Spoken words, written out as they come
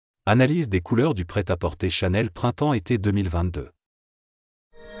Analyse des couleurs du prêt-à-porter Chanel printemps-été 2022.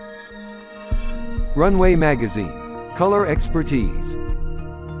 RUNWAY Magazine. Color Expertise.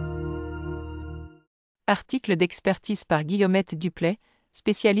 Article d'expertise par Guillaumette Duplaix,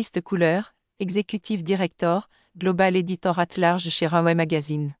 spécialiste couleurs, executive director, global editor at large chez RUNWAY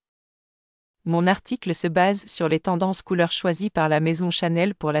Magazine. Mon article se base sur les tendances couleurs choisies par la maison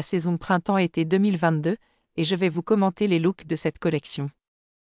Chanel pour la saison printemps-été 2022, et je vais vous commenter les looks de cette collection.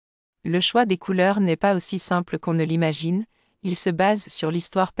 Le choix des couleurs n'est pas aussi simple qu'on ne l'imagine, il se base sur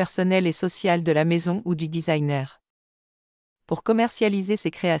l'histoire personnelle et sociale de la maison ou du designer. Pour commercialiser ses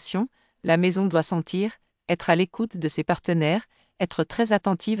créations, la maison doit sentir, être à l'écoute de ses partenaires, être très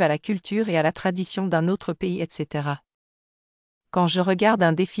attentive à la culture et à la tradition d'un autre pays, etc. Quand je regarde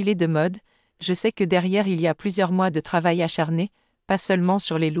un défilé de mode, je sais que derrière il y a plusieurs mois de travail acharné, pas seulement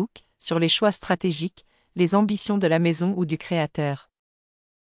sur les looks, sur les choix stratégiques, les ambitions de la maison ou du créateur.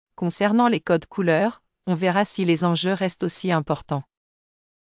 Concernant les codes couleurs, on verra si les enjeux restent aussi importants.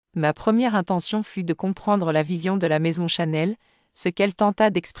 Ma première intention fut de comprendre la vision de la maison Chanel, ce qu'elle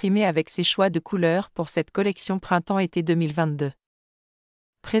tenta d'exprimer avec ses choix de couleurs pour cette collection printemps-été 2022.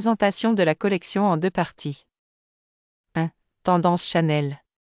 Présentation de la collection en 2 parties. 1. Tendance Chanel.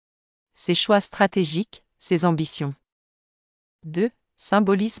 Ses choix stratégiques, ses ambitions. 2.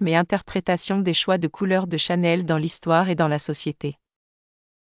 Symbolisme et interprétation des choix de couleurs de Chanel dans l'histoire et dans la société.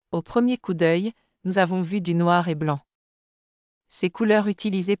 Au premier coup d'œil, nous avons vu du noir et blanc. Ces couleurs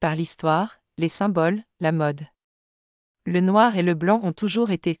utilisées par l'histoire, les symboles, la mode. Le noir et le blanc ont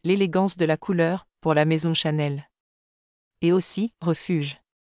toujours été l'élégance de la couleur pour la maison Chanel. Et aussi, refuge.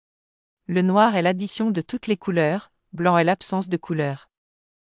 Le noir est l'addition de toutes les couleurs, blanc est l'absence de couleurs.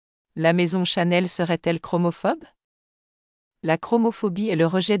 La maison Chanel serait-elle chromophobe? La chromophobie est le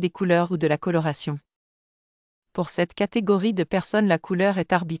rejet des couleurs ou de la coloration. Pour cette catégorie de personnes, la couleur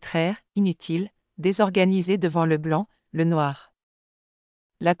est arbitraire, inutile, désorganisée devant le blanc, le noir.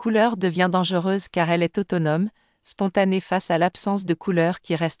 La couleur devient dangereuse car elle est autonome, spontanée face à l'absence de couleur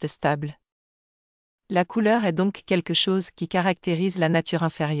qui reste stable. La couleur est donc quelque chose qui caractérise la nature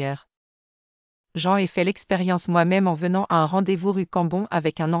inférieure. J'en ai fait l'expérience moi-même en venant à un rendez-vous rue Cambon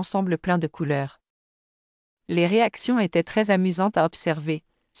avec un ensemble plein de couleurs. Les réactions étaient très amusantes à observer,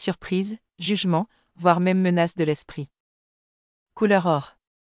 surprise, jugement, voire même menace de l'esprit. Couleur or.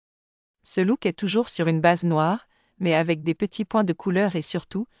 Ce look est toujours sur une base noire, mais avec des petits points de couleur et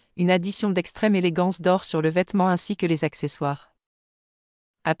surtout, une addition d'extrême élégance d'or sur le vêtement ainsi que les accessoires.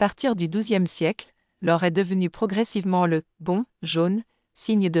 À partir du XIIe siècle, l'or est devenu progressivement le « bon » jaune,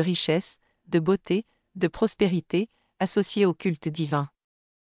 signe de richesse, de beauté, de prospérité, associé au culte divin.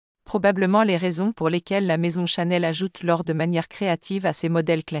 Probablement les raisons pour lesquelles la maison Chanel ajoute l'or de manière créative à ses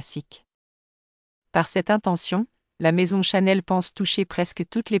modèles classiques. Par cette intention, la maison Chanel pense toucher presque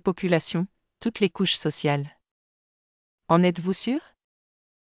toutes les populations, toutes les couches sociales. En êtes-vous sûr?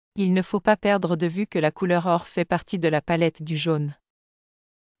 Il ne faut pas perdre de vue que la couleur or fait partie de la palette du jaune.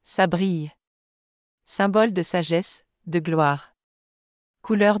 Ça brille. Symbole de sagesse, de gloire.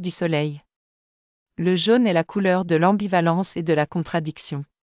 Couleur du soleil. Le jaune est la couleur de l'ambivalence et de la contradiction.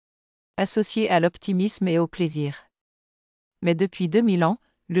 Associé à l'optimisme et au plaisir. Mais depuis 2000 ans,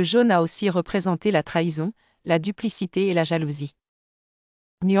 le jaune a aussi représenté la trahison, la duplicité et la jalousie.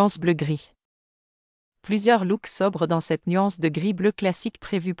 Nuance bleu-gris. Plusieurs looks sobres dans cette nuance de gris-bleu classique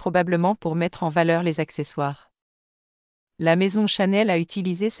prévue probablement pour mettre en valeur les accessoires. La maison Chanel a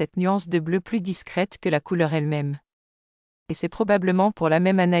utilisé cette nuance de bleu plus discrète que la couleur elle-même. Et c'est probablement pour la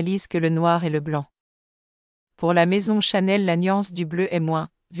même analyse que le noir et le blanc. Pour la maison Chanel, la nuance du bleu est moins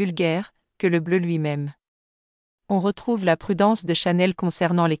vulgaire que le bleu lui-même. On retrouve la prudence de Chanel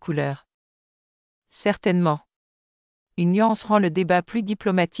concernant les couleurs. Certainement. Une nuance rend le débat plus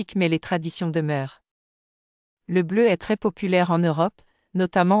diplomatique mais les traditions demeurent. Le bleu est très populaire en Europe,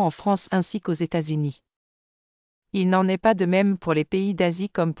 notamment en France ainsi qu'aux États-Unis. Il n'en est pas de même pour les pays d'Asie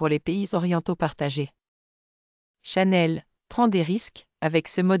comme pour les pays orientaux partagés. Chanel prend des risques avec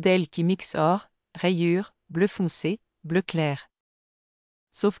ce modèle qui mixe or, rayures, bleu foncé, bleu clair.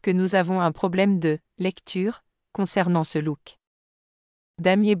 Sauf que nous avons un problème de lecture concernant ce look.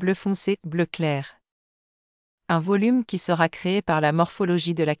 Damier bleu foncé, bleu clair. Un volume qui sera créé par la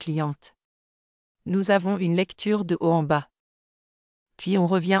morphologie de la cliente. Nous avons une lecture de haut en bas. Puis on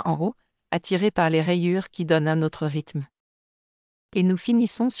revient en haut, attiré par les rayures qui donnent un autre rythme. Et nous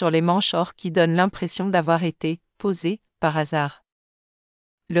finissons sur les manches or qui donnent l'impression d'avoir été posées par hasard.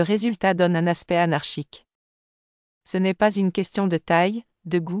 Le résultat donne un aspect anarchique. Ce n'est pas une question de taille,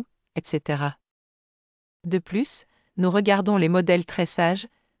 de goût, etc. De plus, nous regardons les modèles très sages,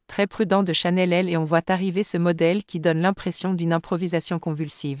 très prudent de Chanel et on voit arriver ce modèle qui donne l'impression d'une improvisation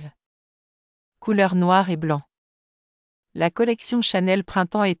convulsive. Couleur noir et blanc. La collection Chanel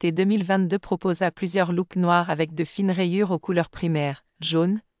Printemps-été 2022 proposa plusieurs looks noirs avec de fines rayures aux couleurs primaires,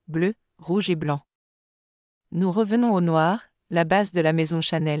 jaune, bleu, rouge et blanc. Nous revenons au noir, la base de la maison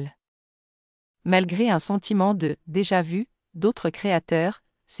Chanel. Malgré un sentiment de « déjà vu » d'autres créateurs,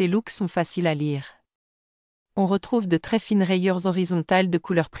 ces looks sont faciles à lire. On retrouve de très fines rayures horizontales de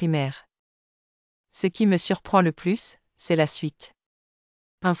couleurs primaires. Ce qui me surprend le plus, c'est la suite.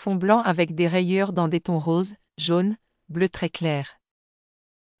 Un fond blanc avec des rayures dans des tons roses, jaunes, bleu très clair.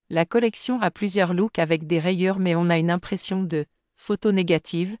 La collection a plusieurs looks avec des rayures mais on a une impression de « photo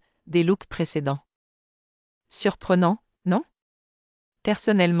négative » des looks précédents. Surprenant, non?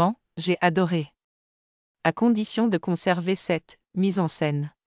 Personnellement, j'ai adoré. À condition de conserver cette mise en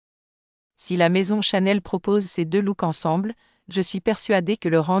scène. Si la maison Chanel propose ces deux looks ensemble, je suis persuadée que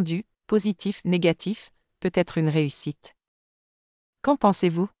le rendu, positif-négatif, peut être une réussite. Qu'en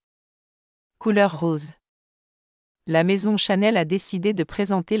pensez-vous? Couleur rose. La maison Chanel a décidé de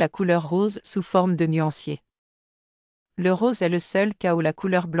présenter la couleur rose sous forme de nuancier. Le rose est le seul cas où la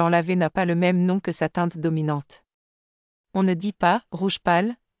couleur blanc lavé n'a pas le même nom que sa teinte dominante. On ne dit pas « rouge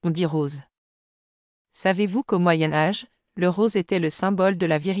pâle », on dit « rose ». Savez-vous qu'au Moyen Âge, le rose était le symbole de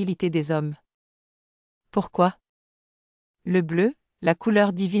la virilité des hommes? Pourquoi? Le bleu, la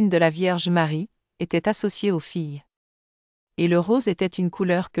couleur divine de la Vierge Marie, était associé aux filles. Et le rose était une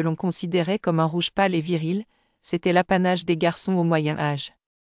couleur que l'on considérait comme un rouge pâle et viril, c'était l'apanage des garçons au Moyen Âge.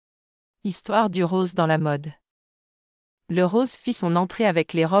 Histoire du rose dans la mode. Le rose fit son entrée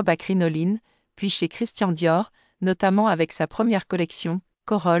avec les robes à crinoline, puis chez Christian Dior, notamment avec sa première collection,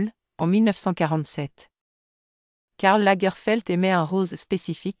 Corolle, en 1947. Karl Lagerfeld aimait un rose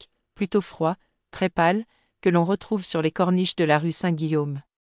spécifique, plutôt froid, très pâle, que l'on retrouve sur les corniches de la rue Saint-Guillaume.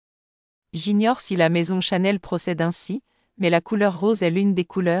 J'ignore si la maison Chanel procède ainsi, mais la couleur rose est l'une des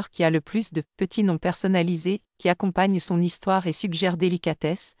couleurs qui a le plus de petits noms personnalisés, qui accompagnent son histoire et suggèrent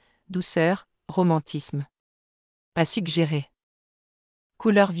délicatesse, douceur, romantisme. À suggérer.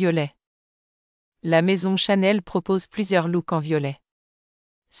 Couleur violet. La maison Chanel propose plusieurs looks en violet.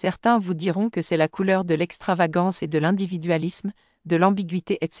 Certains vous diront que c'est la couleur de l'extravagance et de l'individualisme, de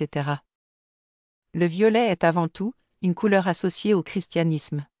l'ambiguïté, etc. Le violet est avant tout une couleur associée au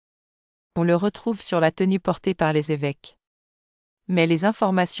christianisme. On le retrouve sur la tenue portée par les évêques. Mais les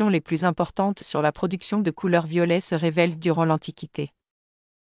informations les plus importantes sur la production de couleur violet se révèlent durant l'Antiquité.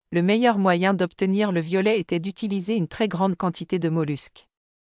 Le meilleur moyen d'obtenir le violet était d'utiliser une très grande quantité de mollusques.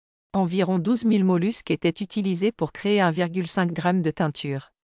 Environ 12 000 mollusques étaient utilisés pour créer 1,5 g de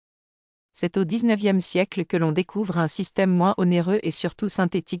teinture. C'est au XIXe siècle que l'on découvre un système moins onéreux et surtout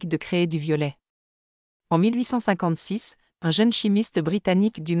synthétique de créer du violet. En 1856, un jeune chimiste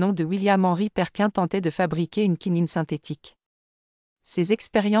britannique du nom de William Henry Perkin tentait de fabriquer une quinine synthétique. Ces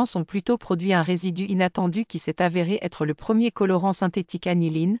expériences ont plutôt produit un résidu inattendu qui s'est avéré être le premier colorant synthétique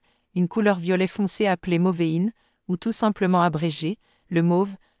aniline, une couleur violet foncé appelée mauvéine, ou tout simplement abrégé, le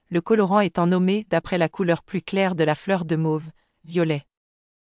mauve, le colorant étant nommé d'après la couleur plus claire de la fleur de mauve, violet.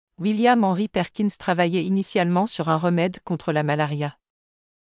 William Henry Perkins travaillait initialement sur un remède contre la malaria.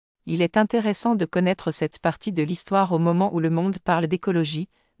 Il est intéressant de connaître cette partie de l'histoire au moment où le monde parle d'écologie,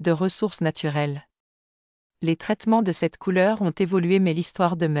 de ressources naturelles. Les traitements de cette couleur ont évolué mais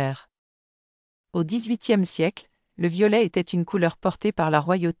l'histoire demeure. Au XVIIIe siècle, le violet était une couleur portée par la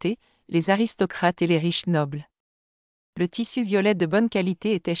royauté, les aristocrates et les riches nobles. Le tissu violet de bonne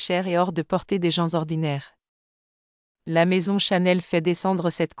qualité était cher et hors de portée des gens ordinaires. La maison Chanel fait descendre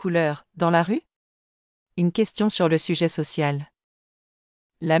cette couleur dans la rue? Une question sur le sujet social.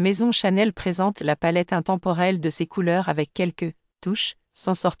 La maison Chanel présente la palette intemporelle de ces couleurs avec quelques touches,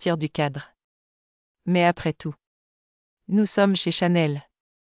 sans sortir du cadre. Mais après tout, nous sommes chez Chanel.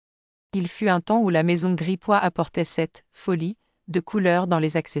 Il fut un temps où la maison Gripois apportait cette folie de couleurs dans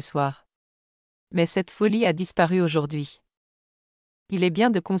les accessoires. Mais cette folie a disparu aujourd'hui. Il est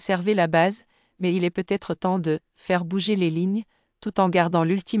bien de conserver la base, mais il est peut-être temps de faire bouger les lignes, tout en gardant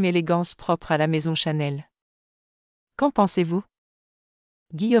l'ultime élégance propre à la maison Chanel. Qu'en pensez-vous?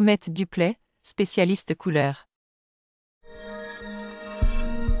 Guillaumette Duplaix, spécialiste couleurs.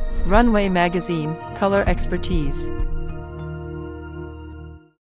 RUNWAY Magazine, Color Expertise.